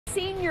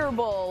Senior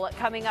Bowl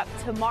coming up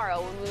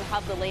tomorrow, and we'll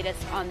have the latest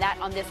on that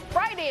on this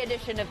Friday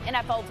edition of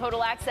NFL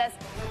Total Access.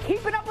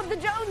 Keeping up with the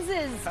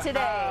Joneses today.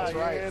 That's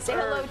right. Say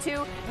hello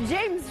to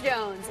James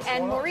Jones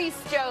and Maurice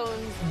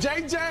Jones.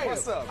 JJ,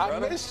 what's up, I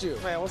brother? missed you.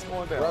 Man, what's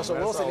going down? Russell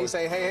man? Wilson, he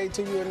say hey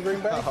to you in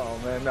Green Bay? Oh,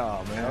 man,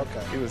 no, man.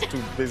 Okay. He was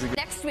too busy.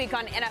 Next week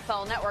on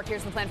NFL Network,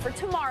 here's the plan for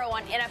tomorrow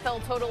on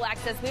NFL Total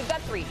Access. We've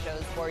got 3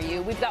 shows for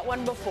you. We've got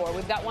one before,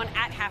 we've got one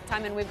at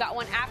halftime, and we've got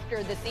one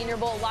after the Senior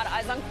Bowl. A lot of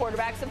eyes on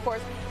quarterbacks, of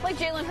course, like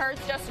Jalen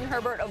Hurts, Justin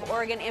Herbert of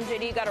Oregon.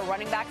 MJD got a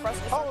running back for us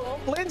to circle.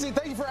 Oh, Lindsay,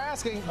 thank you for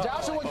asking.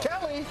 Joshua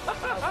Kelly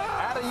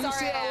out of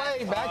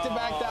UCLA,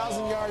 back-to-back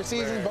 1,000-yard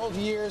seasons, both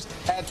years,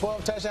 had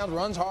 12 touchdowns,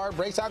 runs hard,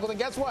 breaks tackles, and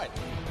guess what?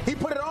 He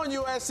put it on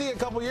USC a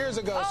couple years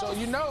ago, so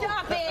you know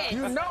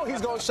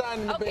he's going to shine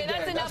in the big game. Okay,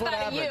 that's enough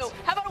out of you.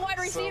 How about a wide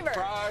receiver?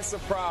 Surprise,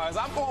 surprise.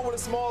 I'm going with a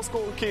small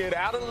school kid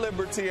out of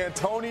Liberty,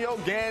 Antonio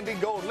Gandy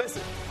Gold.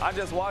 Listen, I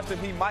just watched him.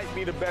 He might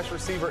be the best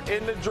receiver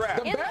in the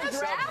draft. In the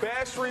draft? The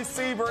best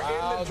receiver in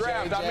the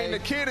draft. JJ. I mean, the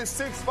kid is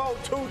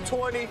 6'4",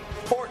 220,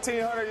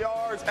 1,400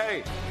 yards.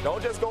 Hey,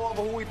 don't just go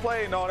over who we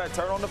play and all that.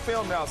 Turn on the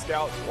film now,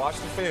 scouts. Watch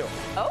the film.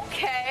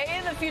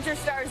 Okay, the future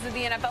stars of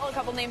the NFL, a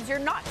couple names you're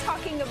not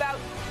talking about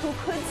who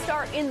could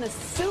star in the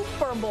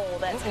Super Bowl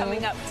that's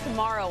coming up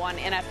tomorrow on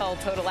NFL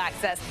Total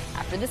Access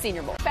after the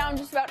Senior Bowl. Found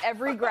just about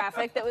every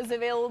graphic that was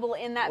available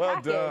in that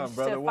package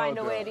to find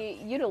a way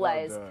to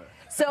utilize.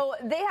 So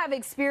they have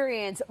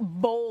experience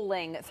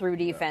bowling through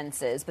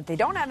defenses, but they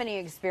don't have any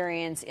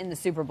experience in the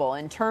Super Bowl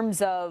in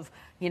terms of,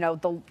 you know,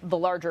 the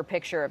larger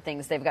picture of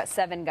things. They've got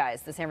 7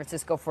 guys, the San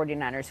Francisco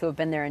 49ers, who have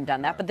been there and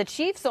done that. But the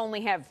Chiefs only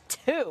have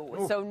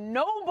 2, so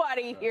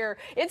nobody here.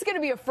 It's going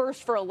to be a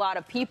first for a lot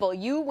of people.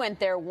 You went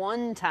there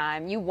one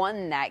time. You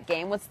won that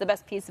game. What's the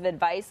best piece of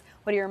advice?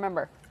 What do you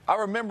remember? I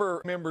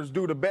remember members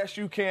do the best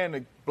you can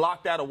to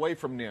block that away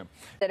from them.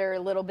 That are a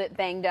little bit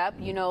banged up.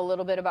 You know a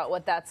little bit about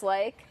what that's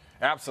like?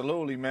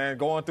 Absolutely, man.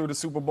 Going through the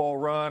Super Bowl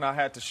run, I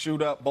had to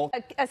shoot up both.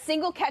 A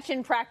single catch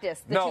in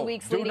practice the 2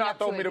 weeks leading up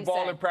to it. No, do not throw me the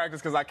ball in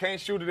practice because I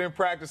can't shoot it in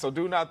practice, so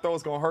do not throw.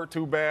 It's going to hurt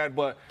too bad,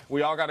 but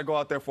we all got to go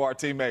out there for our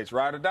teammates.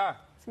 Ride or die.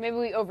 So maybe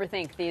we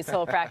overthink these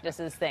whole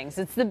practices things.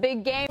 It's the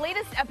big game.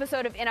 Latest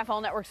episode of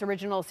NFL Network's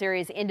original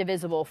series,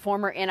 Indivisible,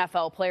 former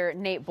NFL player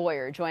Nate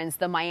Boyer joins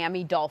the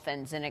Miami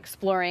Dolphins in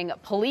exploring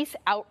police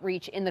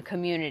outreach in the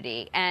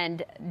community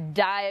and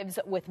dives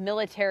with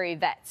military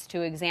vets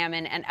to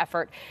examine an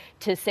effort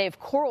to save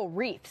coral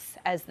reefs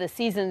as the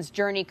season's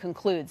journey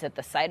concludes at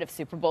the site of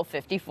Super Bowl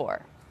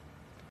 54.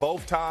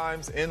 Both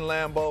times in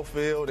Lambeau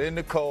Field, in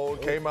the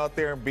cold, came out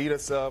there and beat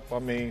us up. I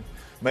mean,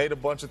 made a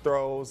bunch of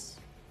throws.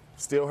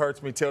 Still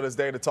hurts me till this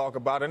day to talk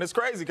about it. And it's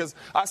crazy because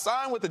I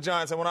signed with the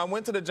Giants, and when I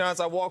went to the Giants,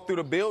 I walked through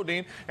the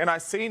building and I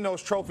seen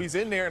those trophies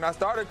in there, and I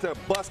started to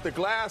bust the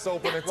glass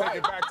open and take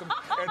it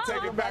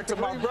back to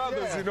my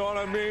brothers. You know what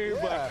I mean?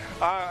 But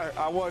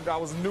I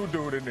was a new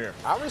dude in there.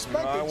 I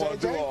respect it,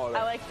 JJ.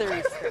 I like the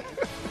restraint.